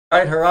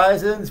Bright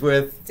Horizons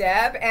with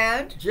Deb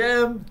and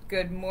Jim.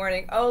 good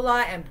morning,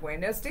 hola, and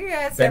buenos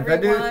dias,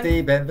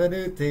 Benvenuti, everyone.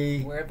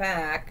 benvenuti. We're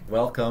back.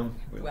 Welcome.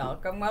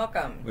 Welcome,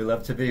 welcome. We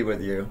love to be with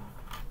you.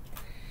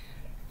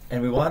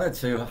 And we wanted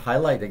to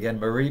highlight again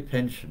Marie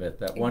Pinschmidt,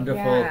 that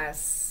wonderful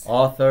Yes.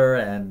 author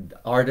and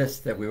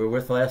artist that we were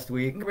with last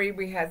week. Marie,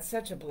 we had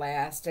such a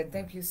blast, and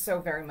thank you so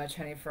very much,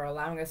 honey, for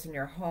allowing us in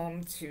your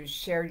home to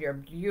share your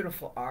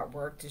beautiful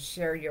artwork, to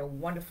share your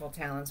wonderful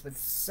talents with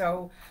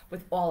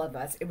all of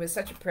us. It was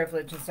such a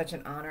privilege and such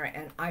an honor,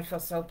 and I feel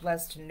so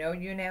blessed to know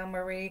you now,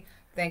 Marie.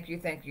 Thank you,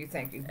 thank you,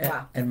 thank you.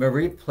 Wow. And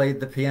Marie played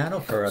the piano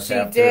for us She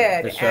after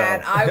did, the show.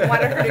 and I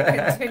wanted her to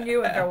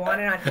continue and go on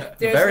and on.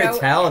 There's Very no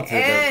talented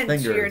end to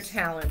your fingers.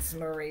 talents,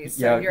 Marie.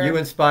 Yeah, So you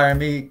inspire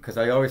me because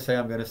I always say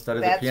I'm going to study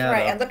the that's piano.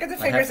 right. And look at the I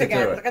have fingers to do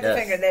again. it. Look at the Yes.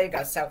 finger. There you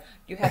go. So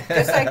you have,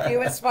 just like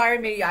you inspire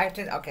me, I have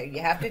to. Okay,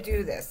 you have to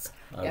do this.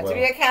 You I have to be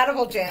will.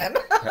 accountable, Jen.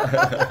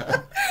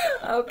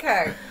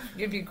 Okay,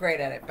 you'd be great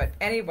at it. But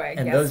anyway,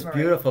 And yes, those Marie.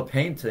 beautiful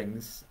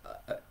paintings,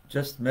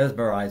 just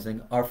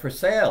mesmerizing, are for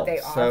sale. They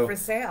are So for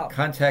sale.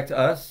 contact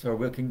us, or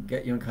we can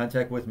get you in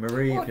contact with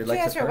Marie Well, if you'd she like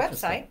has to her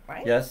purchase website, it.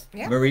 right? Yes,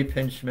 Yeah.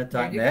 mariepinschmidt.net,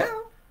 There you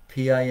go.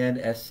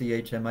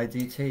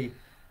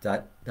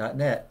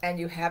 pinschmidt.net. And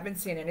you haven't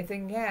seen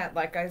anything yet.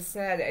 Like I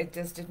said, it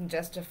just didn't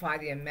justify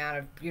the amount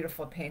of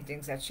beautiful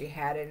paintings that she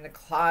had in the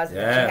closet,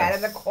 that she had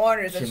in the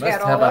corners, that She she must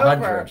had have all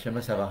 100. over. She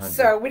must have 100.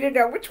 So we didn't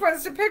know which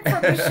ones to pick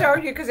from to show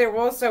you because they were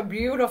all so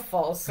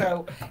beautiful.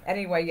 So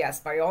anyway, yes,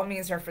 by all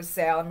means, they're for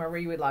sale. And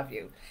Marie, we love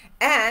you.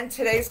 And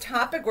today's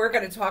topic, we're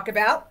going to talk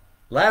about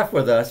Laugh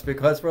with us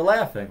because we're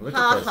laughing. Look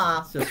at this.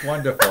 Ha-ha. It's just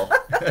wonderful.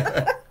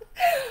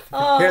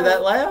 oh, Hear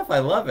that laugh? I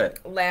love it.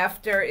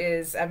 laughter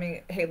is, I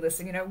mean, hey,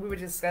 listen, we were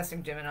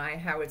discussing, Jim and I,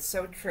 how it's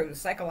so true.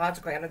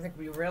 Psychologically, I don't think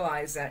we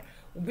realize that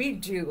we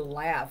do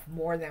laugh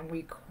more than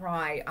we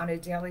cry on a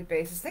daily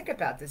basis. Think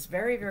about this.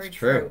 Very, very It's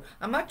true.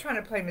 I'm not trying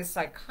to play Miss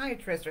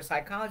Psychiatrist or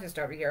psychologist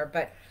over here,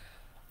 but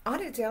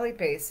on a daily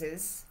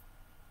basis,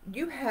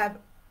 you have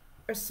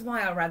a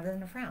smile rather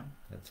than a frown.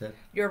 That's it.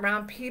 You're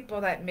around people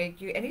that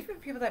make you, and even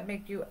people that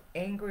make you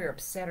angry or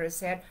upset or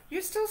sad,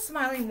 you're still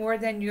smiling more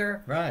than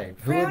you're Right.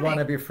 Who would want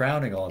to be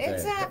frowning all day?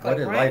 Exactly, What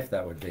a right? life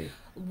that would be.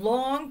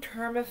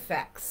 long-term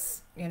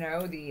effects.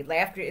 The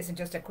laughter isn't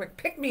just a quick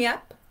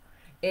pick-me-up.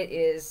 It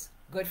is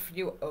good for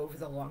you over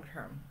the long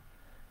term,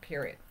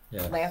 period.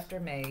 Yes. Laughter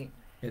may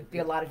It, be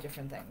a lot of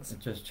different things. it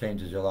just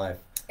changes your life.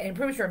 It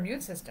improves your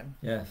immune system,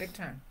 Yes. big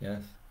time.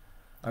 Yes.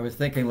 I was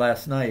thinking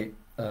last night,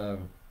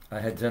 I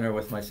had dinner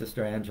with my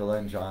sister Angela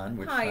and John,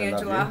 which Hi, I love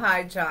Angela. you.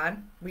 Hi,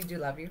 John. We do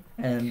love you.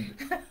 And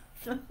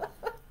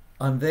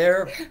on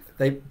their,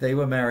 they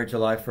were married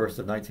July 1st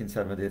of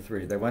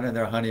 1973. They went on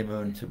their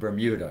honeymoon to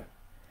Bermuda.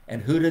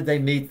 And who did they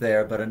meet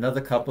there but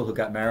another couple who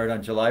got married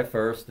on July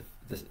 1st,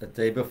 the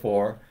day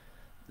before.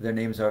 Their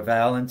names are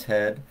Val and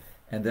Ted,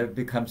 and they've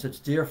become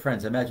such dear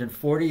friends. Imagine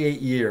 48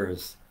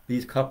 years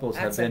these couples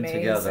That's have been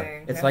together. amazing.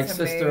 It's That's like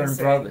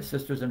amazing.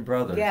 sisters and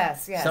brothers.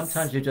 Yes, yes.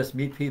 Sometimes you just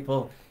meet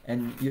people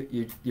and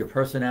your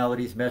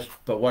personalities mesh.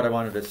 But what I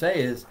wanted to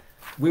say is,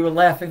 we were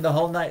laughing the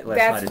whole night last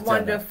night. That's at dinner.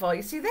 wonderful.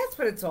 You see, that's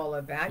what it's all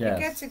about. Yes.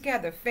 You get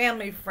together,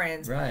 family,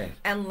 friends, Right.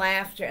 and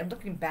laughter, and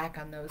looking back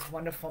on those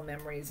wonderful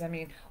memories. I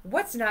mean,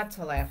 what's not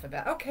to laugh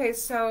about? Okay,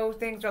 so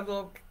things are a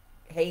little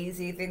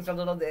hazy, things are a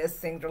little this,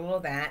 things are a little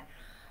that,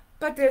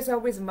 but there's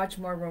always much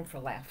more room for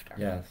laughter,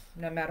 Yes.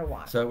 no matter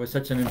what. So it was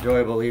such an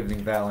enjoyable evening,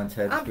 Val and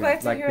Ted. I'm We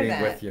glad to like hear being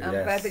that. with you. I'm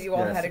Yes. glad that you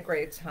all Yes. had a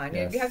great time.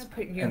 Yes. You have to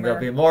put humor. And there'll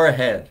be more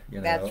ahead.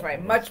 That's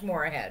right, much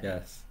more ahead.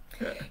 Yes.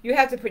 You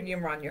have to put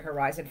humor on your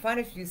horizon. Find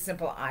a few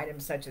simple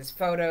items such as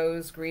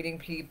photos, greeting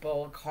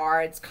people,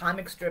 cards,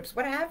 comic strips,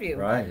 what have you.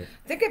 Right.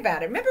 Think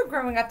about it. Remember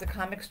growing up, the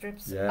comic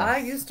strips? Yes. I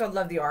used to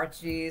love the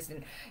Archies,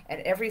 and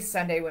every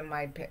Sunday when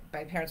my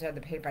parents had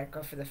the paper, I'd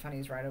go for the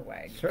funnies right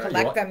away. Sure, you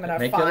Collect want- them in a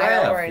make you file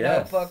laugh, or a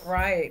yes. notebook,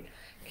 right.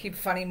 Keep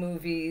funny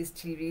movies,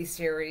 TV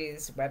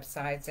series,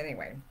 websites,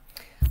 anyway.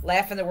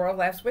 Laugh and the world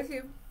laughs with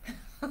you.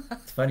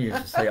 It's funny you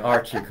should say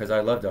Archie because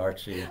I loved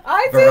Archie.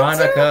 I did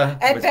Veronica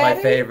too. And was my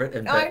Betty. favorite.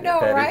 And I know,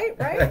 Betty.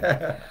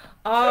 right?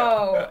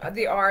 Oh,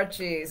 the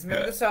Archies.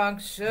 Remember the song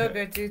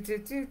Sugar do do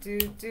do do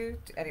do.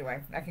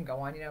 Anyway, I can go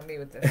on. You know me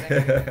with this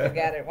thing.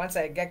 Forget it. Once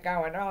I get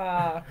going,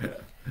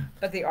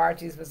 But the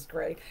Archies was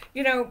great.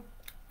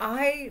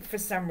 I, for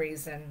some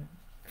reason,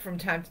 from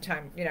time to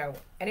time,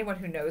 anyone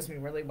who knows me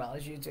really well,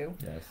 as you do,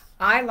 Yes.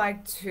 I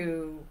like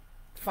to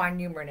find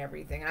humor in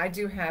everything. And I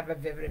do have a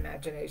vivid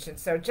imagination.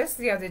 So just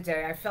the other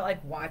day, I felt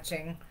like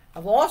watching,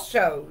 of all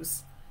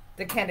shows,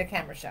 the Candid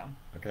Camera Show.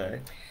 Okay.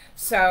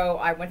 So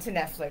I went to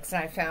Netflix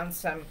and I found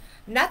some,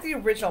 not the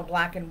original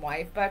black and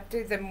white, but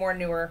the more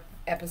newer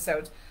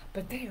episodes.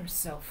 But they are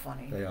so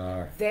funny. They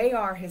are. They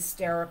are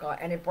hysterical.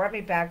 And it brought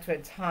me back to a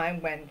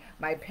time when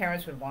my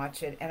parents would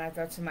watch it. And I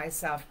thought to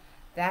myself,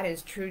 that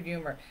is true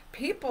humor.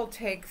 People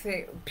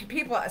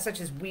people such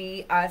as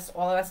we, us,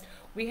 all of us,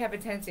 we have a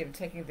tendency of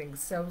taking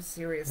things so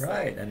seriously.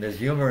 Right. And there's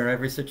humor in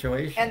every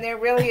situation. And there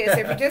really is.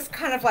 If you just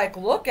kind of like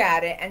look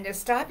at it and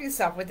just stop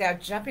yourself without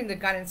jumping the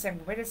gun and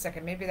saying, wait a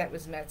second, maybe that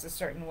was meant a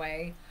certain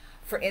way.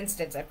 For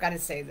instance, I've got to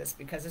say this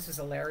because this is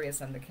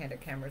hilarious on the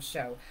Candid Camera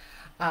show.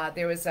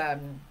 There was a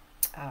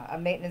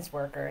maintenance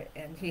worker,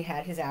 and he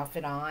had his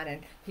outfit on,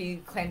 and he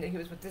claimed that he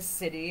was with the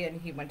city,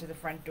 and he went to the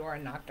front door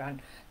and knocked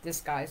on this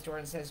guy's door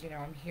and says,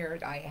 I'm here,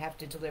 I have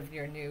to deliver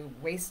your new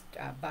waste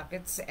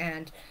buckets,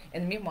 and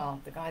in the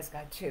meanwhile, the guy's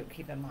got 2,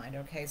 keep in mind,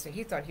 okay, so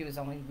he thought he was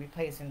only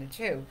replacing the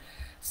 2.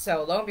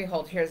 So lo and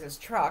behold, here's his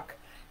truck,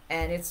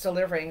 and it's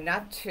delivering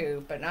not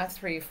 2, but not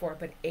 3, 4,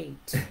 but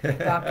 8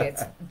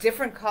 buckets,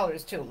 different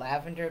colors too,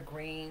 lavender,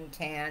 green,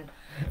 tan.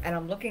 And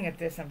I'm looking at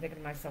this, I'm thinking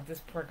to myself,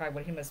 this poor guy,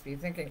 what he must be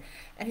thinking.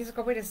 And he's like,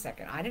 oh, wait a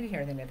second, I didn't hear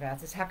anything about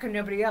this. How come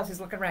nobody else?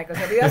 He's looking around, goes,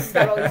 nobody else has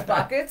got all these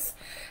buckets?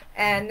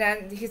 And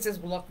then he says,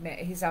 well, look, man,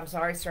 I'm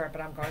sorry, sir, but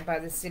I'm going by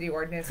the city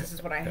ordinance. This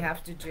is what I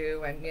have to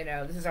do, and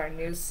this is our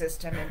new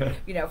system. And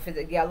for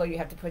the yellow, you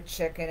have to put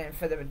chicken, and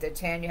for the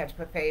tan, you have to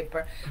put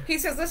paper. He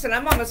says, listen,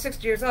 I'm almost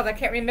 60 years old. I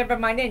can't remember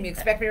my name. You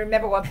expect me to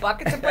remember what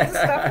bucket to put the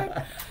stuff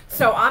in?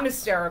 So I'm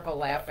hysterical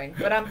laughing,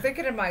 but I'm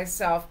thinking to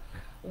myself,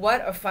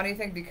 what a funny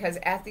thing, because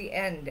at the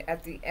end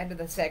of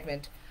the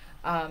segment,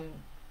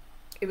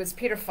 it was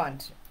Peter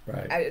Funt.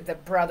 Right. The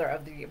brother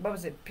of the, what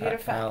was it, Peter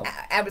Funt?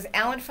 It was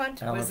Alan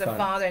Funt was the Funt.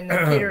 father, and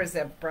then Peter is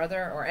the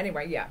brother, or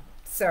anyway, yeah.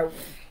 So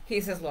he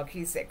says, look,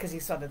 he said, because he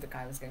saw that the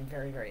guy was getting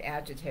very, very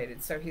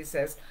agitated. So he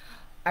says,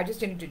 I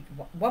just need to do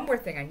one more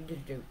thing I need to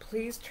do.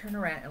 Please turn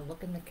around and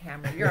look in the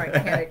camera. You're on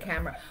Candid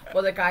Camera.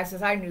 Well, the guy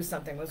says, I knew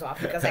something was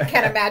off because I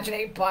can't imagine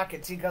 8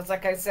 buckets. He goes,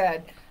 like I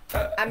said,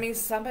 I mean,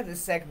 some of the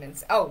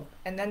segments. Oh,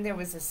 and then there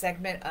was a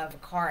segment of a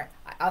car.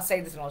 I'll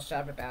say this and I'll shut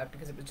up about it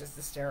because it was just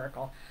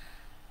hysterical.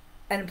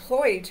 An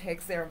employee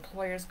takes their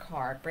employer's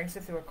car, brings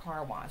it through a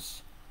car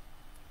wash,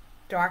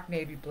 dark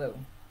navy blue,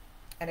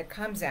 and it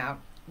comes out,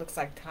 looks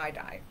like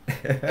tie-dye.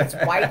 It's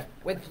white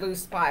with blue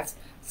spots.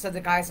 So the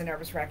guy's a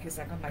nervous wreck. He's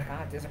like, oh my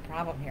God, there's a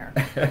problem here.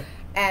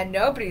 And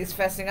nobody's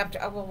fessing up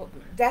to, oh, well,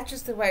 that's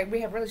just the way. We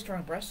have really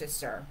strong brushes,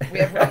 sir. We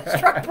have really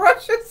strong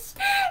brushes.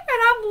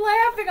 And I'm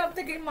laughing. I'm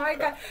thinking, my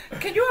God.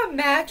 Can you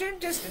imagine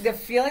just the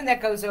feeling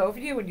that goes over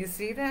you when you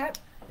see that?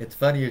 It's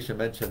funny you should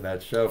mention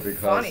that show because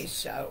funny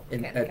show.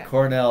 At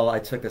Cornell, I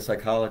took a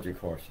psychology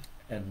course,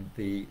 and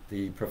the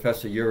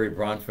professor Yuri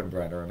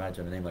Bronfenbrenner,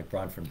 imagine a name like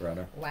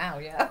Bronfenbrenner. Wow,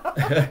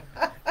 yeah.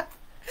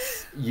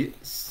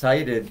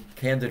 Cited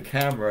Candid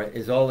Camera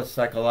is all a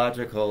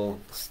psychological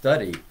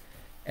study.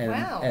 And,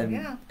 wow,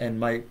 yeah. And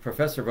my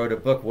professor wrote a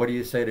book, What Do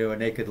You Say to a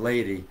Naked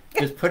Lady?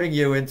 Just putting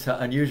you into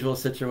unusual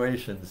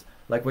situations.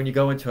 Like when you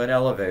go into an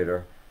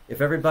elevator, if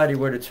everybody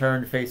were to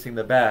turn facing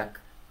the back,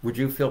 would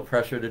you feel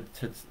pressure to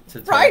face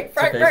the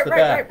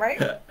back?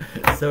 Right.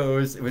 So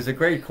it was a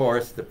great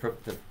course. The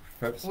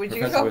would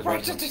you feel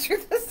pressure to do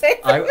the same?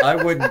 I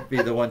wouldn't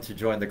be the one to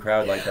join the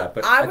crowd like that,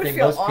 but I would think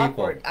feel most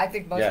awkward. people. I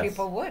think most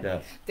people would.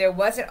 Yes. There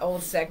was an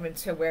old segment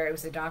to where it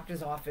was the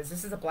doctor's office.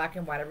 This is a black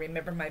and white. I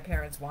remember my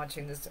parents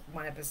watching this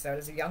one episode.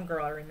 As a young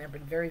girl, I remember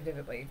it very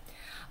vividly.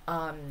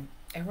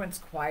 Everyone's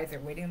quiet. They're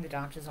waiting in the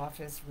doctor's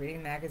office,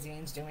 reading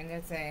magazines, doing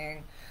their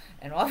thing.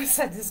 And all of a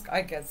sudden, this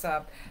guy gets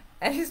up,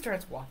 and he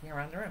starts walking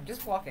around the room,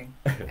 just walking.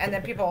 And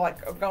then people are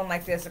going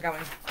like this, are going,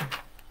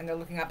 and they're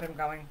looking up at him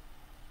going,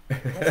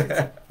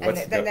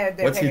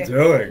 what's he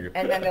doing?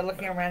 And then they're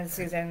looking around and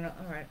sees, and all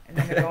right, and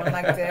then they're going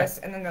like this,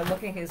 and then they're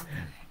looking and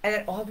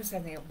then all of a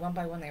sudden, one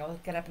by one, they all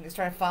get up and they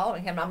start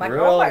following him. I'm like,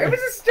 really? Oh my, it was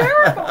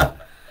hysterical.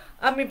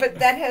 I mean, but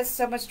that has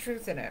so much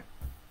truth in it.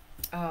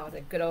 Oh,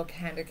 the good old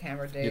Candid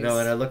Camera days. And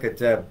I look at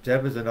Deb.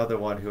 Deb is another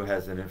one who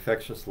has an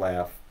infectious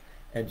laugh,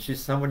 and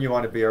she's someone you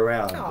want to be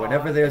around.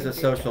 Whenever there's a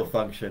social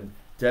function,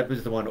 Deb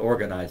is the one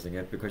organizing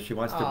it because she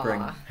wants to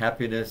bring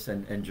happiness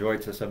and joy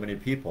to so many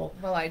people.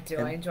 Well, I do.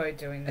 I enjoy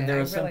doing that. And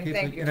there are some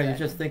people, you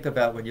just think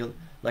about when you,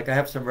 like I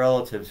have some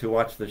relatives who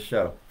watch the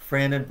show,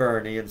 Fran and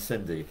Bernie and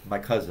Cindy, my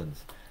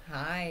cousins.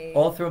 Hi.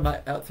 All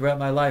throughout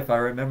my life, I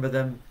remember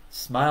them,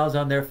 smiles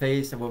on their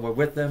face, and when we're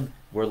with them,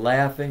 we're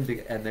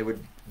laughing, and they would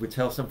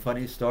tell some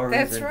funny stories.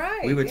 That's and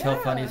right. We would tell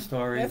funny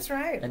stories. That's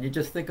right. And you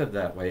just think of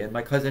that way. And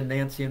my cousin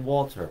Nancy and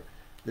Walter,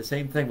 the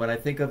same thing. When I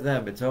think of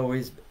them, it's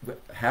always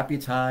happy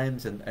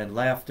times and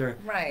laughter.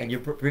 Right. And you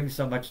bring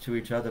so much to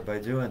each other by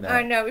doing that.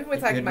 I know. Even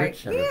with everybody.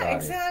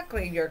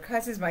 Exactly. Your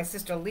cousins, my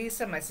sister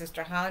Lisa, my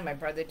sister Holly, my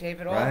brother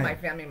David, all of my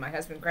family, my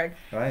husband Greg,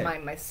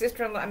 my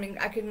sister-in-law. I mean,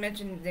 I can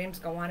mention names,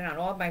 go on and on.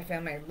 All of my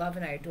family, I love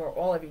and I adore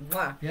all of you.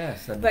 Mwah.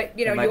 Yes. But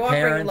you all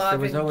bring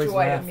love and joy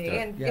laughter. to me,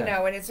 and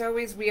and it's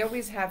always we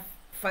always have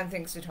fun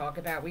things to talk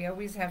about. We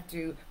always have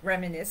to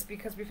reminisce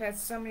because we've had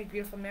so many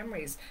beautiful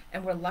memories,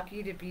 and we're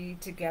lucky to be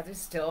together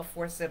still,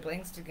 4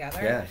 siblings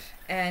together,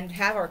 and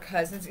have our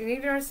cousins and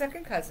even our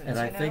second cousins. And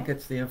I think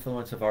it's the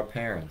influence of our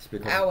parents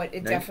because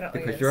it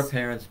definitely because is. your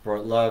parents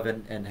brought love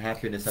and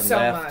happiness and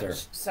laughter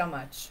so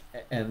much,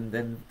 and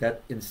then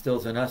that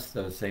instills in us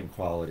those same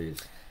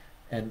qualities.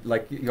 And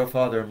like your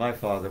father and my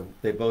father,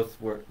 they both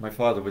were. My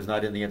father was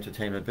not in the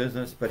entertainment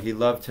business, but he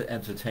loved to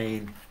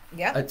entertain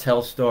Yeah.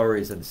 tell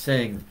stories and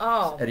sing.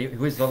 Oh, And he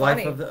was the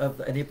funny. life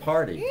of any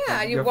party.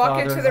 Yeah, And you your walk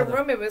father into and the mother.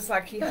 room, it was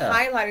like he Yeah.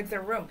 highlighted the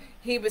room.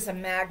 He was a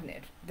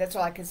magnet. That's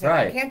all I can say. I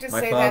Right. can't just My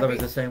say father that. was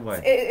the same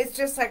way. It's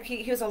just like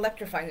he was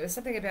electrifying. There was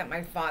something about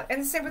my father.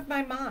 And the same with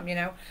my mom,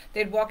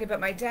 They'd walk in, but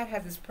my dad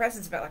had this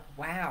presence about, like,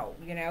 wow,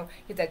 He had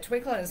that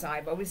twinkle in his eye.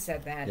 I've always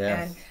said that.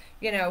 Yes.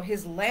 And,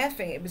 his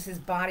laughing, it was his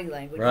body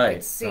language. You Right,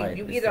 could see. right.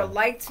 You It's either the-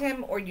 liked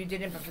him or you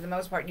didn't, but for the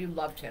most part, you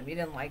loved him. You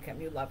didn't like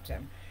him, you loved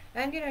him.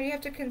 And, you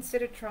have to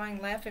consider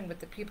trying laughing with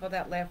the people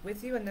that laugh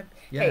with you. And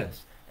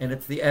Yes. And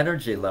it's the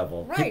energy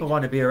level. Right. People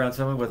want to be around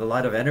someone with a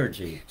lot of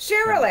energy.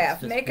 share a It's laugh.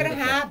 just Make it a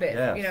beautiful. habit.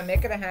 Yes.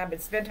 Make it a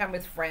habit. Spend time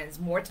with friends.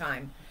 More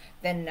time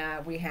than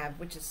we have,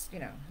 which is,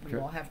 we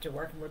Sure. all have to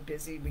work and we're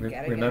busy. We Re-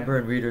 get it. remember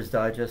in Reader's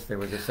Digest, there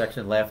was a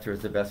section, "Laughter is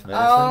the best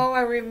medicine." Oh,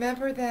 I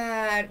remember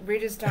that.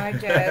 Reader's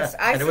Digest.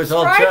 I and it was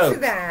all subscribe jokes. to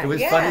that. It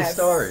was yes. funny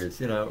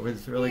stories. It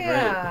was really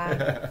Yeah.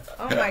 great.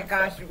 Oh my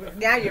gosh!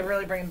 Now you're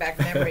really bringing back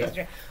memories.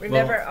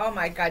 Remember? oh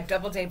my God!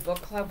 Doubleday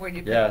Book Club, where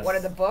you pick Yes. one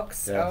of the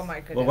books. Yes. Oh my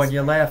goodness! Well, when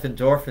you laugh,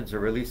 endorphins are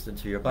released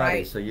into your body,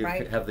 Right, so you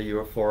right. have the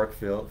euphoric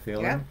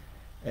feeling, Yeah.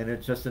 and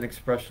it's just an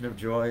expression of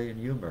joy and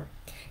humor.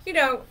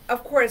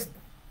 Of course,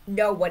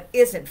 know what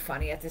isn't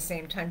funny at the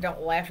same time. Don't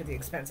laugh at the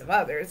expense of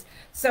others.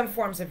 Some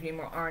forms of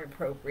humor aren't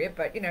appropriate,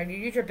 but you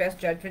use your best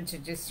judgment to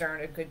discern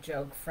a good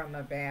joke from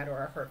a bad or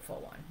a hurtful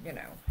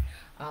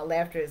one.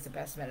 Laughter is the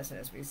best medicine,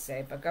 as we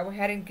say. But go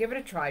ahead and give it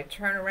a try.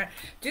 Turn around,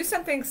 do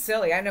something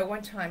silly. I know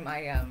one time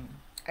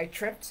I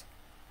tripped,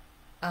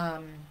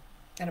 and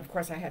of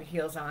course I had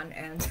heels on,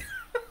 and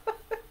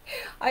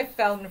I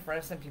fell in front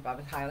of some people. I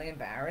was highly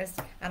embarrassed,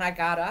 and I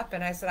got up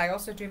and I said, I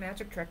also do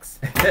magic tricks.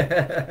 I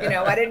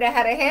didn't know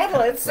how to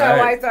handle it, so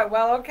Right. I thought,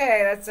 well,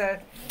 okay,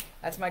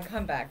 that's my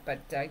comeback. But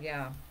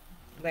yeah,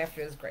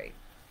 laughter is great.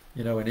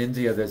 In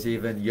India, there's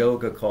even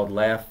yoga called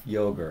laugh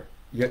yoga,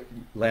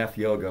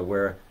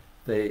 where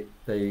they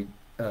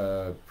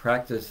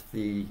practice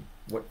the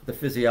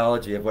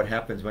physiology of what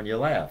happens when you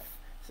laugh,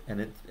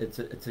 and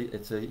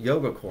it's a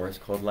yoga course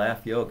called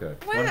Laugh Yoga.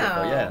 It's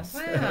wonderful, yes.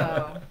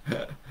 Wow.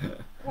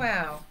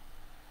 Wow.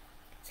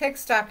 Take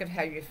stock of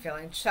how you're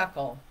feeling.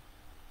 Chuckle.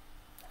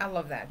 I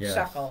love that. Yes,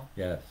 Chuckle.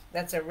 yes.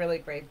 That's a really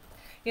great.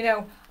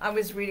 I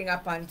was reading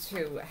up on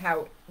too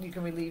how you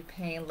can relieve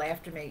pain.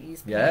 Laughter may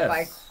ease pain Yes.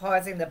 by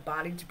causing the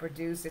body to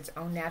produce its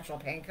own natural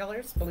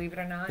painkillers. Believe it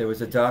or not. There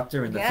was a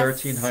doctor in the Yes.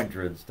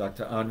 1300s,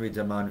 Dr. Henri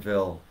de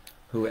Monville,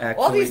 who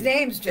actually... All these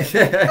names, Jim. How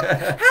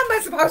am I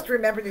supposed to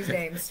remember these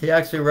names? He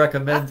actually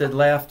recommended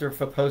laughter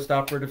for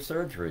post-operative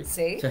surgery.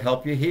 See? To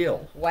help you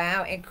heal.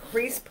 Wow,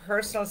 increase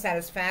personal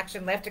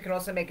satisfaction. Laughter can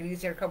also make it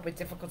easier to cope with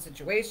difficult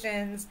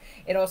situations.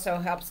 It also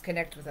helps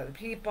connect with other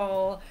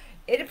people.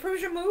 It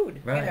improves your mood.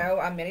 Right.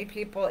 Many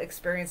people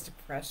experience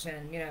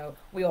depression.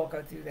 We all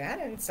go through that,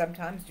 and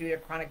sometimes due to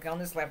chronic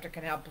illness, laughter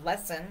can help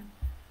lessen,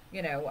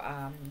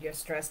 your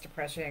stress,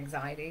 depression,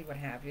 anxiety, what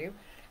have you,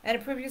 and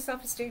improve your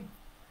self-esteem.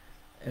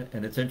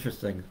 And it's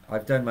interesting.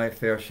 I've done my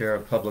fair share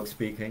of public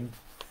speaking.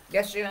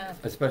 Yes, you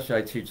have. Especially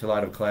I teach a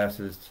lot of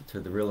classes to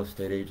the real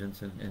estate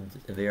agents in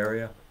the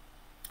area.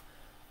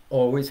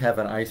 Always have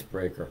an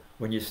icebreaker.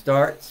 When you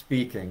start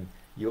speaking,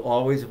 you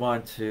always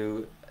want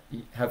to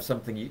have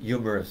something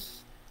humorous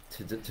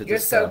to You're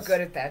discuss. so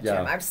good at that, Jim.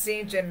 Yeah. I've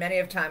seen Jim many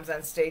of times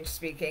on stage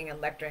speaking and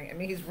lecturing. I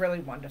mean, he's really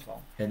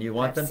wonderful. And you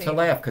want I've them to seen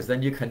laugh because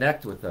then you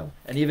connect with them.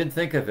 And even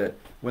think of it,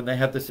 when they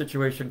have the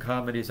situation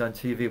comedies on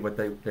TV, what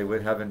they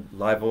would have in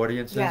live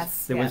audiences,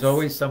 Yes, there yes. was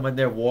always someone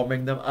there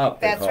warming them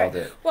up, they That's called right.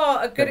 it. Well,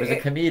 a good was a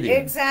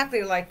comedian.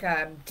 Exactly, like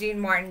Dean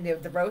Martin,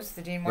 the roast,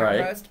 the Dean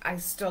Martin Right. roast. I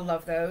still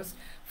love those.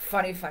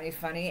 Funny,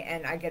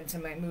 and I get into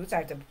my moods. I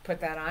have to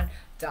put that on.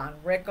 Don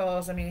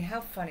Rickles. I mean,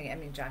 how funny. I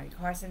mean, Johnny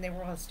Carson. They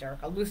were all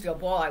hysterical. Lucille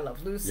Ball. I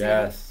love Lucy.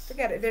 Yes.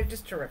 Forget it. They're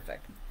just terrific.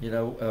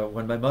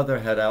 When my mother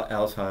had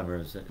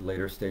Alzheimer's at a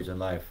later stage in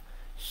life,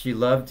 she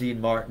loved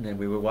Dean Martin, and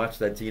we would watch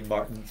that Dean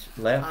Martin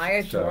laugh I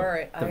adore show.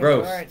 it. The I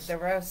roast. adore it. The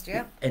roast.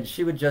 Yeah. And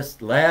she would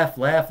just laugh.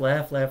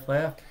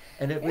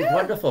 And it was Yeah.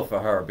 wonderful for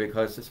her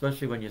because,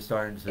 especially when you're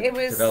starting to It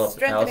was develop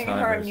strengthening her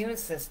Alzheimer's, immune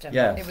system.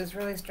 Yes. It was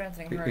really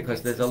strengthening her because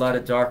immune there's a lot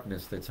of system.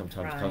 darkness that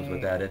sometimes comes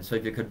with Right. that. And so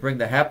if you could bring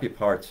the happy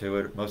part to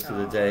it most of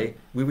the Aw. day,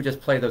 we would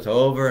just play those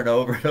over and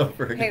over and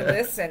over again. Hey,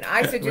 listen, I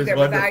used to It do was that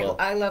with wonderful.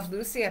 I Love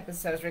Lucy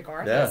episodes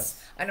regardless.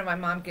 Yes. I know my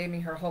mom gave me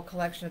her whole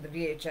collection of the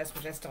VHS,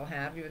 which I still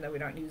have, even though we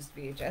don't use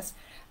VHS.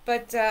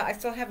 But I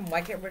still have them.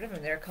 Why get rid of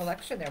them? They're a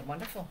collection. They're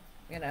wonderful,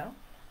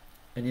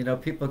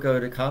 And people go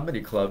to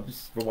comedy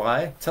clubs.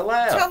 Why? To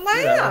laugh. To You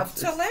know, laugh,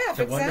 it's to laugh, It's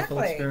a wonderful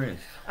exactly.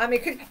 experience. I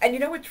mean, and you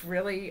know what's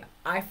really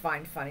I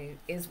find funny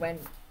is when,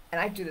 and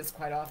I do this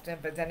quite often,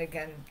 but then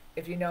again,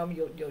 if you know me,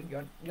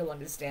 you'll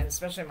understand.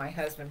 Especially my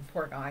husband,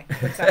 poor guy,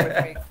 puts up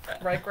with me,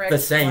 right, Greg? The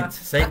Saint,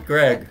 Saint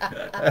Greg.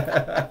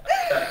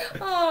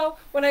 Oh,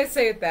 when I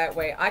say it that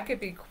way, I could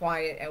be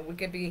quiet and we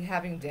could be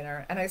having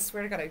dinner, and I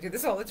swear to God, I do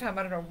this all the time.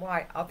 I don't know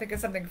why. I'll think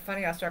of something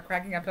funny. I'll start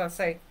cracking up. I'll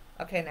say,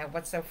 "Okay, now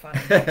what's so funny?"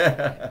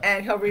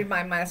 And he'll read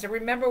my mind. I say,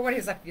 "Remember when?"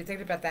 He's like, "You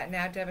thinking about that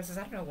now, Deb?" I says,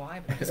 "I don't know why,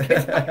 but it just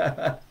keeps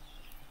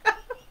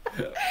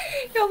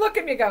He'll look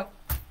at me and go,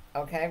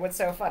 "Okay, what's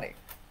so funny?"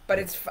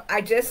 but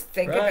I just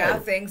think Right.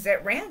 about things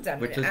at random,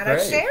 Which is and great.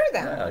 I share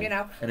them. Yeah. You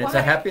know, And Well, it's a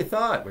honey, happy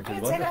thought, which is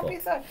it's wonderful. a happy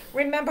thought.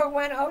 Remember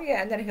when? Oh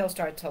yeah, and then he'll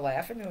start to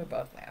laugh, and then we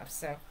both laugh.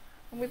 So,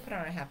 and we put on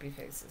our happy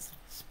faces.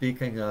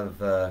 Speaking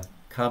of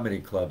comedy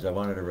clubs, I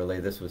wanted to relay,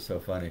 this was so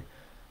funny.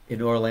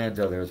 In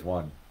Orlando, there's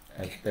one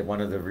at one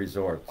of the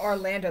resorts.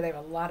 Orlando, they have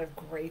a lot of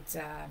great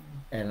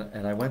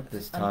And I went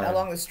this time.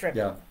 along the strip.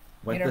 Yeah,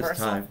 went Universal. this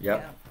time. Yep.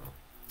 Yeah.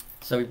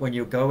 So when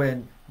you go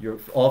in, you're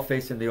all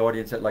facing the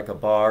audience at like a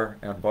bar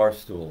on bar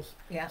stools.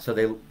 Yeah. So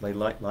they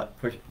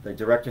push, they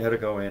direct you how to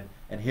go in,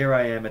 and here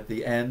I am at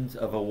the end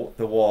of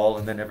the wall,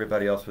 and then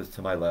everybody else was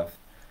to my left.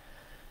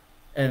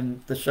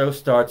 And the show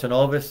starts, and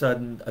all of a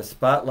sudden, a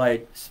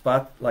spotlight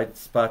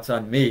spots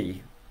on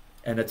me,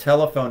 and a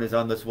telephone is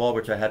on this wall,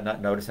 which I had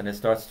not noticed, and it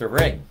starts to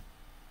ring.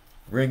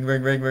 Ring,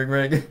 ring, ring, ring,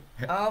 ring.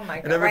 Oh my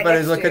God! And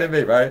everybody's right looking at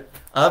me, right?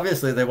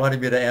 Obviously, they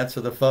wanted me to answer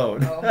the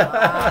phone. Oh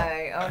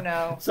my! Oh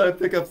no! So I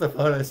pick up the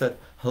phone and I said,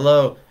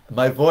 "Hello."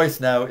 My voice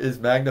now is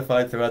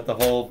magnified throughout the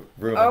whole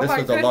room. Oh And this my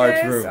was goodness! a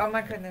large room. Oh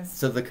my goodness!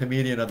 So the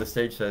comedian on the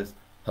stage says,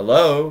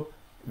 "Hello,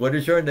 what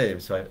is your name?"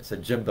 So I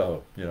said,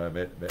 "Jimbo." You know,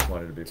 I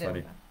wanted to be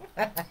funny.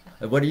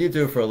 And what do you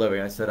do for a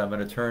living? I said, "I'm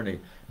an attorney."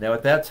 Now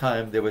at that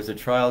time there was a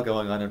trial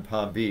going on in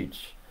Palm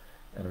Beach,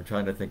 and I'm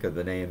trying to think of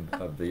the name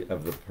of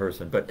the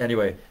person. But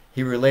anyway,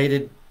 he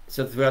related.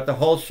 So throughout the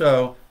whole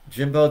show,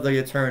 Jimbo the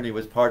attorney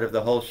was part of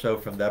the whole show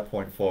from that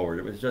point forward.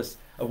 It was just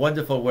a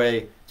wonderful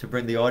way to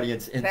bring the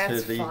audience into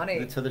That's the funny.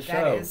 into the show.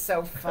 That is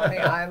so funny.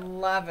 I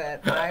love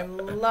it. I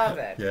love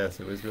it. Yes,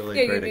 it was really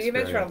Yeah, a great you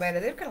mentioned experience. Orlando.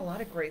 They've got a lot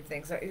of great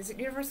things. Is it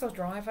Universal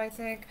Drive? I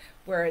think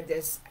where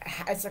it's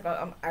like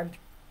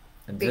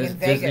And being in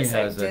Disney Vegas,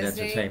 like has an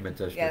Disney, entertainment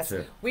district yes,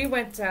 too. we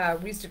went.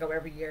 We used to go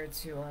every year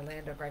to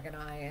Orlando, Greg and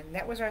I, and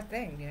that was our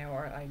thing. You know,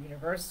 or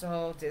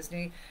Universal,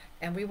 Disney,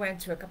 and we went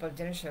to a couple of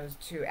dinner shows.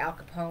 To Al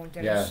Capone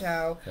dinner Yes,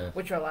 show, yes.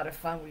 which were a lot of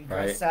fun. We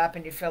dress up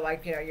and you feel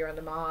like you're in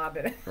the mob.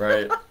 And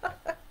Right.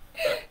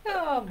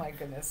 oh my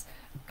goodness!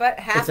 But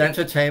happy, It's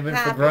entertainment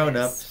for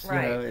happiness, grown-ups.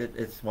 right. You know,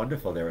 it's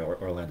wonderful there,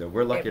 Orlando.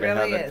 We're lucky It to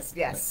really have it. is,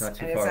 yes. It's not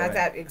too And far it's not away.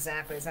 that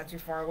exactly. It's not too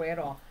far away at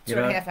all. You Two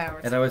and a know, half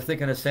hours. And I was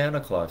thinking of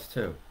Santa Claus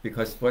too,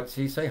 because what's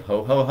he say?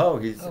 Ho ho ho!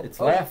 It's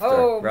laughter,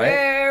 oh, right?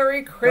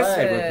 Merry Christmas!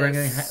 Right, we're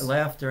bringing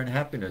laughter and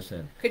happiness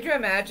in. Could you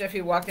imagine if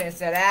he walked in and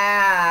said,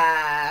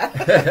 "Ah"?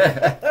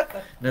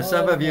 Now,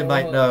 some of you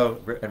might Oh. know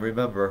and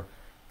remember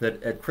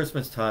that at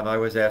Christmas time I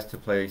was asked to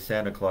play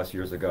Santa Claus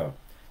years ago.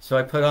 So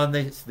I put on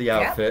the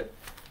outfit,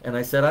 and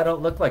I said I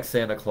don't look like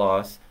Santa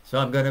Claus, so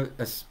I'm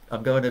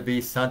going to be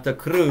Santa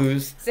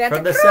Cruz Santa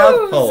from the Cruz!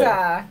 South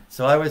Pole.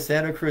 So I was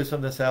Santa Cruz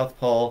from the South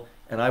Pole,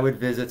 and I would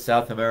visit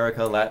South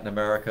America, Latin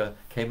America,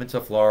 came into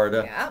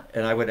Florida, Yeah.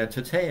 and I would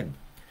entertain.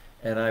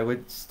 And I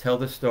would tell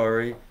the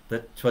story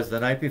that 'twas the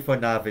night before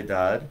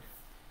Navidad,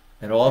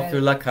 and all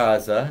through La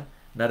Casa,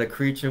 not a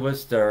creature was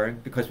stirring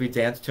because we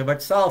danced too much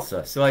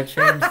salsa. So I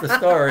changed the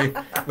story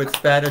with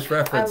Spanish I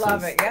references.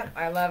 love it. Yep,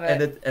 I love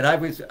it. And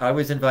I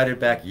was invited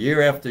back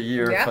year after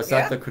year Yeah, for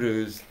Santa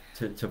Cruz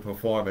to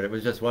perform, and it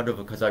was just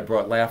wonderful because I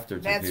brought laughter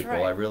to That's people.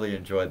 right. I really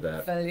enjoyed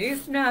that.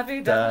 Feliz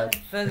Navidad,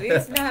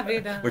 Feliz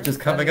Navidad. Which is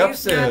coming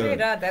Feliz up soon.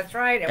 Navidad. That's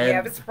right, and we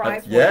have a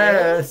surprise for you.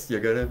 Yes, you're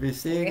going to be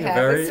seeing We a have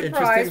very a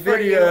surprise interesting for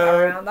you video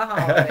around the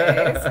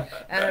holidays.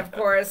 And of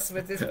course,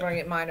 with this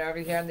brilliant mind over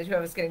here and the two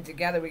of us getting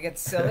together, we get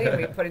silly and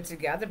we put it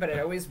together, but it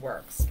always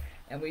works.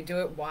 And we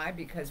do it, why?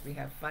 Because we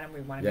have fun and we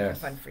want to make it Yes.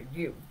 fun for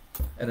you.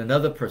 And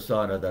another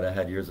persona that I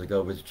had years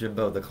ago was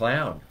Jimbo the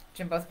Clown.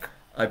 Jimbo.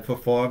 I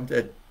performed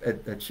at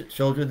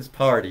children's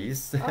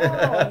parties.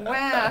 Oh,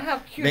 wow. How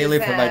cute Mainly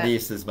is for that? my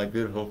nieces, my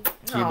beautiful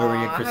Tea Marie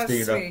and Aw,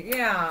 Christina. How sweet.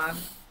 Yeah.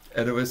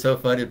 And it was so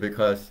funny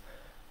because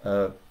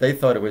they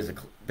thought it was,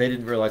 they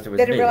didn't realize it was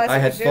They didn't me. realize I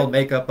it had was full you?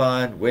 makeup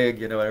on,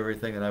 wig,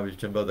 everything, and I was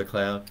Jimbo the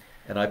Clown.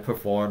 And I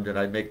performed, and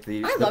I'd make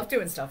I love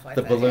doing stuff like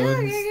the that.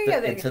 balloons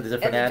yeah. into the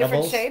different and the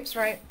animals. different shapes,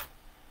 right?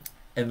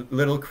 And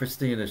little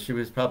Christina, she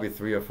was probably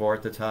 3 or 4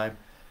 at the time.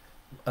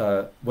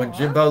 When Aw.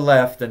 Jimbo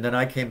left, and then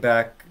I came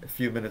back a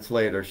few minutes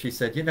later, she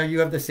said, you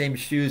have the same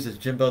shoes as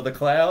Jimbo the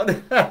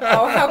Clown.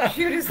 Oh, how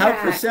cute is How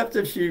that?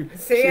 perceptive she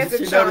See, as a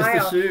noticed child,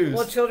 the shoes.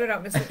 well, children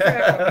don't miss a trick.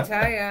 Let me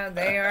tell you,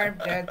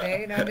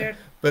 they're.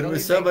 But it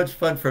was so really much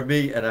fun for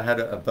me, and I had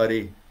a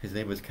buddy, his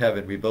name was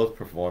Kevin, we both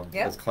performed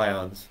Yep. as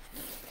clowns.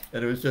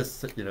 And it was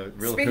just,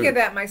 real Speaking hoot. of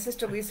that, my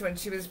sister Lisa, when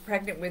she was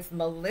pregnant with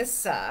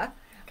Melissa,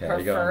 Okay, her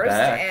you're going first,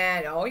 back.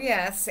 and oh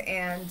yes,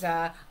 and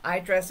I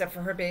dressed up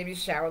for her baby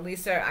shower.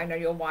 Lisa, I know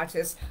you'll watch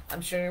this.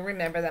 I'm sure you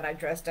remember that I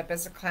dressed up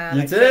as a clown.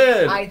 You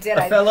did. I did.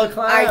 A fellow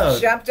clown. I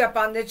jumped up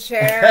on the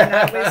chair, and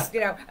I was,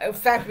 In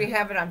fact, we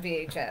have it on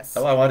VHS.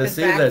 Oh, I want to Because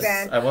see back this.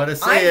 then, I want to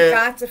see it.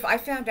 I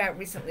found out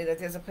recently that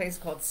there's a place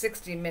called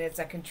 60 Minutes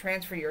that can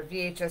transfer your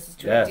VHS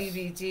to Yes. a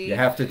DVD. You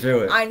have to do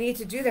it. I need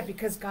to do that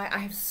because, Guy, I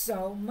have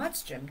so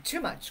much, Jim. Too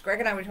much. Greg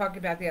and I were talking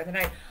about the other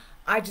night.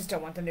 I just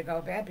don't want them to go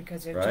bad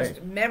because they're Right.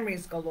 just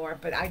memories galore.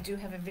 But I do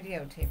have a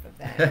videotape of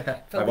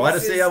that. I want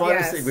to see. I want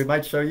to Yes. see. We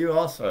might show you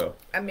also.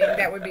 I mean,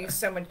 that would be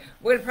so much.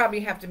 We're gonna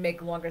probably have to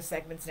make longer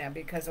segments now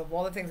because of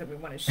all the things that we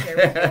want to share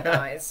with you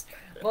guys.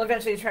 We'll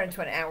eventually turn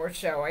into an hour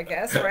show, I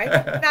guess. Right?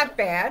 Not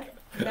bad.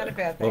 Not a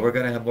bad thing. Well, we're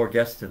going to have more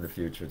guests in the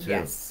future too.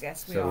 Yes,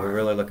 yes, we So are. we're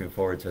really looking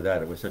forward to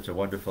that. It was such a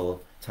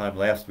wonderful time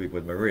last week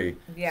with Marie.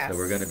 Yes. So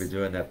we're going to be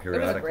doing that It was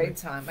periodically. a great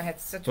time. I had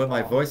such a But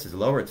my ball. voice is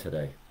lower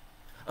today.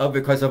 Oh,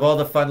 because of all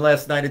the fun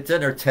last night at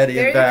dinner, Teddy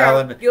There and you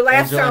Val go. and You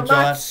laughed Angel so and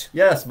John. much.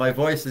 Yes, my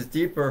voice is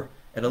deeper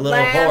and a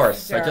little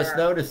hoarse. I just Laughter.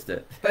 noticed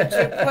it. But you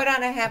put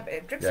on a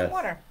happy. Drink some Yes.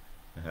 water.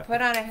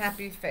 Put on a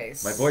happy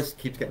face. My voice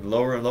keeps getting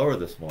lower and lower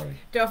this morning.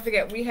 Don't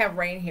forget, we have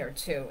rain here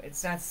too.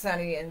 It's not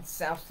sunny in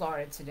South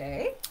Florida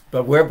today,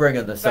 But we're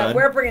bringing the sun, but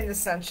we're bringing the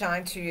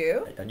sunshine to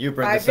you. and you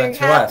bring By the sun being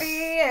to us.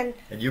 happy and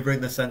And you bring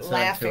the sunshine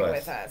laughing to us.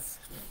 with us.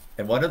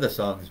 And one of the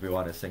songs we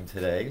want to sing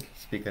today,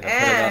 speaking of putting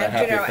on a And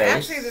happy face,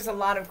 actually, there's a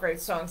lot of great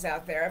songs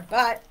out there,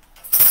 but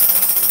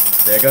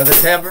there go the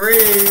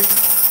tambourines.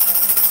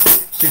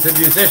 She's a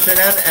musician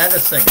and a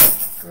singer.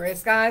 gray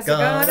skies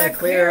Gonna are gonna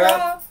clear clear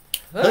up. up.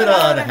 Put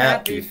on a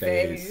happy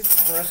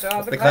face. Brush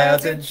off The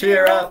clouds and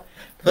cheer up.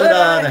 Put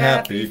on a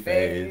happy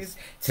face.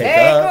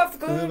 Take off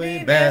the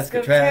gloomy mask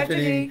of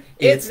tragedy.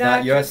 It's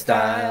not your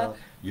style.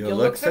 You'll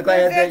look so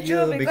glad that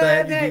you'll be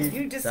glad that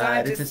you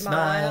decided to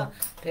smile.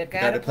 Pick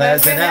Got a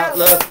pleasant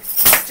outlook.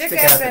 Stick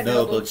out that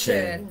noble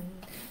chin.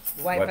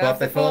 Wipe off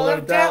the full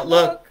of doubt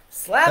look.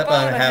 Slap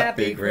on a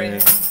happy grin.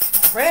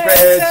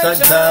 Spread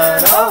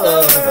sunshine all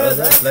over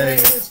the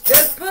place.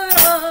 Just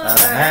put on A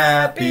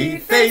happy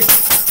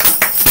face.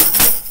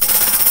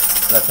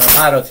 That's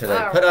our motto today.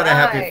 All Put on a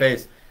happy right.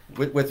 face.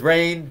 With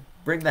rain,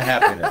 bring the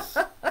happiness.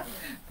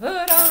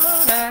 Put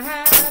on a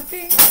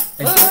happy.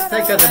 And just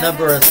think of the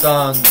number of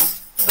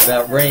songs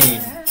about rain.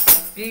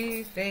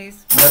 Happy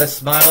face. Let a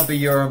smile be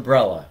your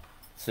umbrella.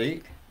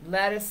 See?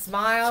 Let a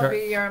smile Turn-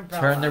 be your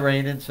umbrella. Turn the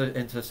rain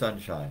into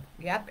sunshine.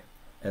 Yep.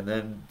 And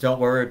then don't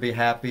worry, be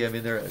happy. I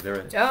mean, they're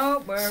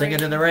Don't worry. singing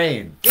in the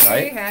rain, Be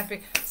right?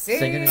 happy.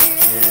 Singing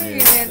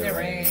Singing in the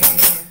rain.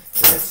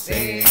 Just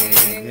singing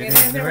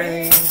in the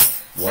rain.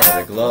 What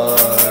a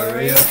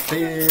glorious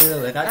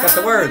feeling. I got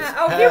the words.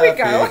 Oh, here we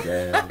go. Happy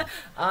again.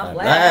 I'm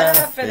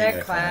laughing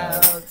at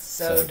clouds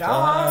so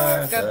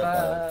dark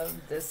above.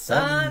 The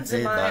sun's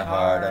in my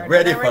heart. I'm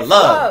ready for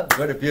love.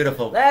 What a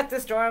beautiful. Let the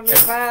stormy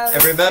clouds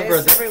and remember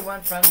chase that-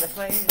 everyone from the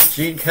place.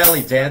 Gene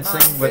Kelly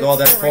dancing with all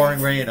that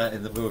pouring rain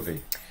in the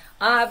movie.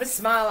 I have a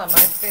smile on my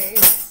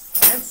face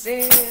and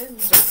sing,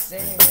 just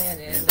singing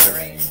in the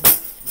rain.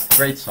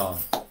 Great song.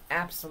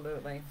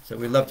 Absolutely. So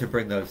we love to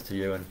bring those to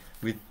you, and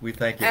we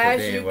thank you for As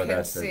being you with can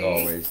us as see.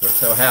 always. We're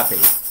so happy.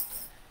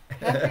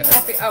 Happy,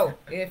 happy. Oh,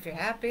 if you're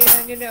happy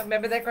and you know,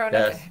 remember that growing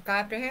Yes. up?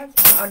 Clap your hands.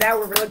 Oh, now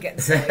we're really getting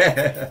silly.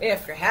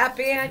 If you're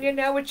happy and you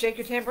know it, shake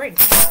your tambourine.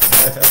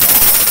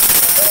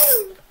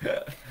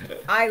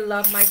 I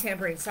love my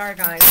tambourine. Sorry,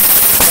 guys.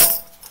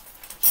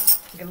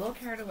 I get a little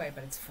carried away,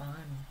 but it's fun.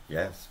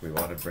 Yes, we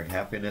want to bring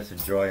happiness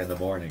and joy in the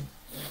morning.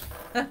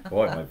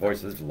 Boy, my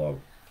voice is low.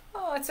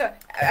 Oh, it's I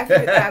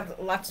think it has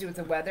a lot to do with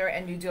the weather,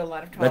 and you do a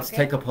lot of talking. Let's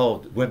take a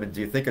poll. Women, do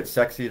you think it's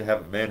sexy to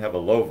have a man have a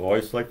low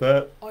voice like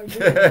that? I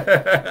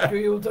do. Do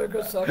you think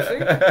it's sexy?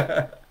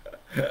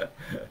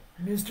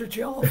 Mr.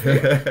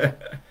 Jellyfish.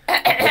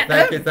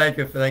 Well,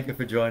 thank you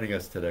for joining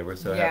us today. We're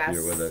so happy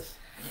you're Yes. with us.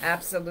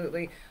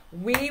 Absolutely.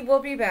 We will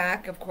be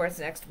back, of course,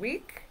 next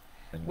week.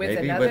 And With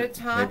maybe another maybe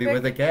topic,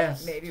 with a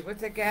guest. Maybe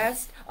with a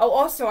guest. Oh,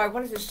 also, I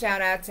wanted to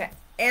shout out to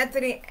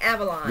Anthony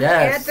Avalon.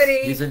 Yes,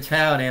 Anthony, he's in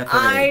town, Anthony.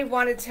 I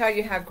want to tell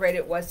you how great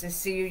it was to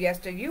see you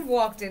yesterday. You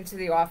walked into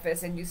the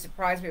office and you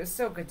surprised me. It was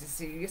so good to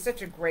see you. You're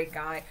such a great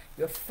guy.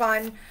 You're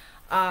fun.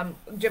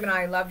 Jim and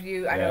I love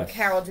you. I know Yes.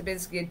 Carol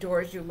Dubinsky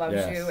adores you, loves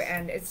Yes. you,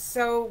 and it's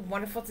so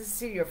wonderful to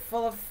see you. You're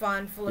full of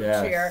fun, full of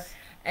Yes. cheer,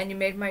 and you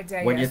made my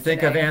day. When you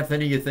think of yesterday.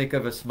 Anthony, you think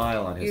of a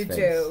smile on his You face.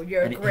 do.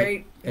 You're a and,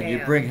 great and you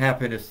man. bring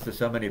happiness to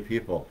so many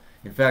people.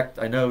 In fact,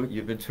 I know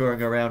you've been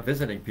touring around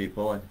visiting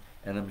people, and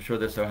I'm sure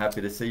they're so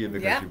happy to see you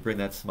because Yeah. you bring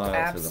that smile to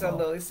them all.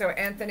 Absolutely. So,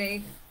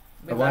 Anthony,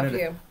 we I love wanted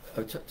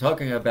to- you.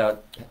 Talking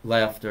about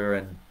laughter,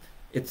 and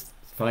it's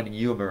finding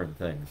humor in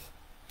things.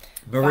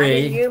 Finding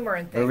Marie humor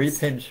and things. Marie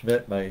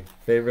Pinchmit, my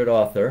favorite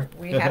author.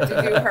 We have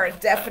to do her,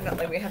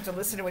 definitely. We have to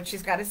listen to what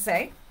she's got to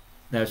say.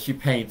 Now, she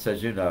paints,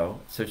 as you know,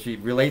 so she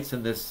relates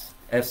in this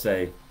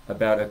essay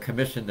about a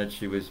commission that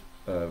she was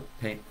a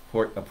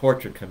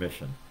portrait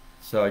commission.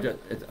 So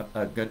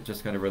I'm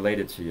just going to relate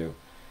it to you.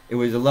 It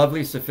was a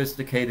lovely,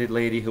 sophisticated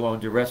lady who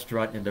owned a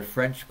restaurant in the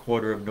French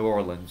Quarter of New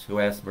Orleans who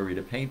asked Marie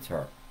to paint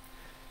her.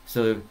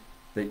 So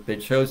they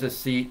chose a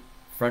seat,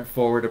 front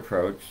forward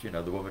approach, you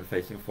know, the woman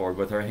facing forward,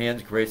 with her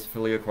hands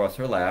gracefully across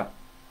her lap.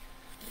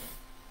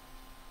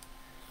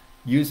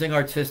 Using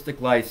artistic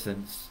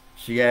license,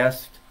 she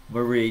asked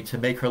Marie to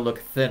make her look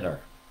thinner.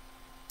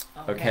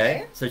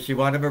 Okay? So she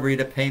wanted Marie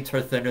to paint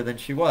her thinner than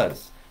she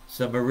was.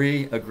 So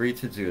Marie agreed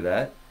to do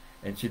that,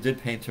 and she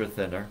did paint her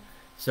thinner.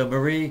 So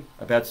Marie,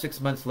 about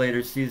 6 months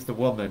later, sees the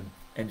woman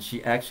and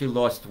she actually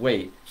lost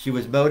weight. She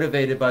was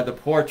motivated by the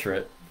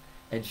portrait,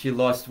 and she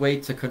lost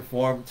weight to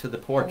conform to the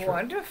portrait.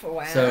 Wonderful!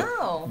 Wow.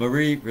 So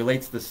Marie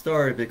relates the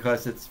story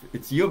because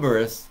it's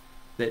humorous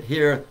that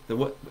here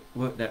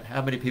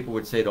how many people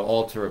would say to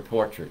alter a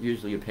portrait?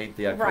 Usually you paint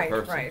the actual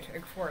person. Right,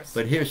 of course.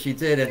 But here she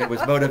did, and it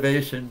was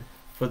motivation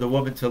for the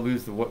woman to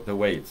lose the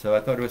weight. So I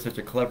thought it was such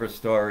a clever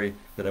story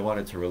that I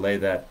wanted to relay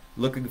that,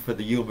 looking for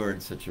the humor in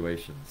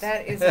situations.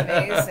 That is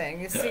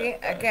amazing. You see,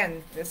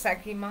 again, the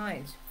psyche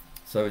mind.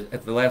 So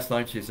at the last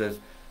line she says,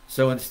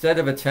 so instead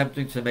of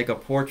attempting to make a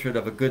portrait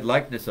of a good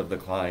likeness of the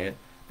client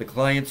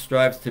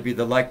strives to be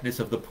the likeness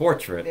of the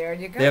portrait. There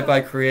you go. Thereby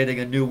creating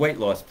a new weight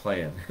loss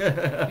plan.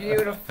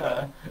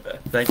 Beautiful.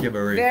 Thank you,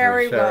 Marie,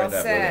 very for sharing well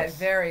that said. with us.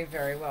 Very,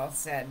 very well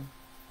said.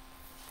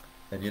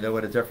 And you know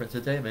what a difference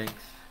a day makes?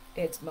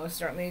 It most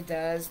certainly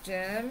does,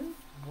 Jim.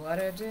 What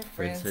a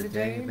difference A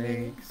day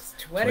makes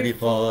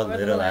 24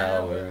 little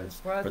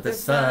hours for the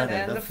sun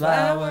and the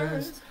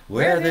flowers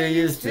where there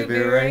used to be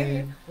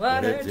rain.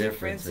 What a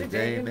difference a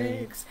day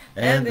makes,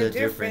 and the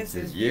difference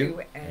is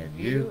you and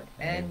you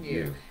and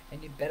you.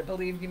 And you better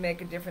believe you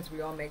make a difference.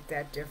 We all make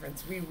that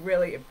difference. We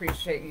really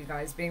appreciate you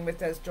guys being with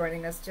us,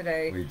 joining us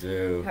today. We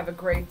do. Have a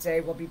great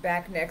day. We'll be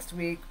back next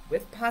week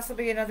with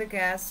possibly another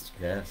guest.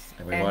 Yes,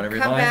 and we want to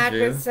come remind back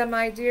you. with some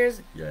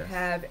ideas. Yes.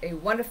 Have a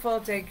wonderful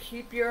day.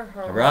 Keep your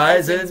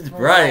Horizons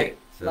bright.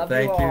 So Love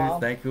thank you all.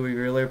 Thank you. We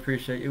really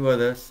appreciate you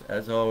with us,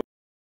 as always.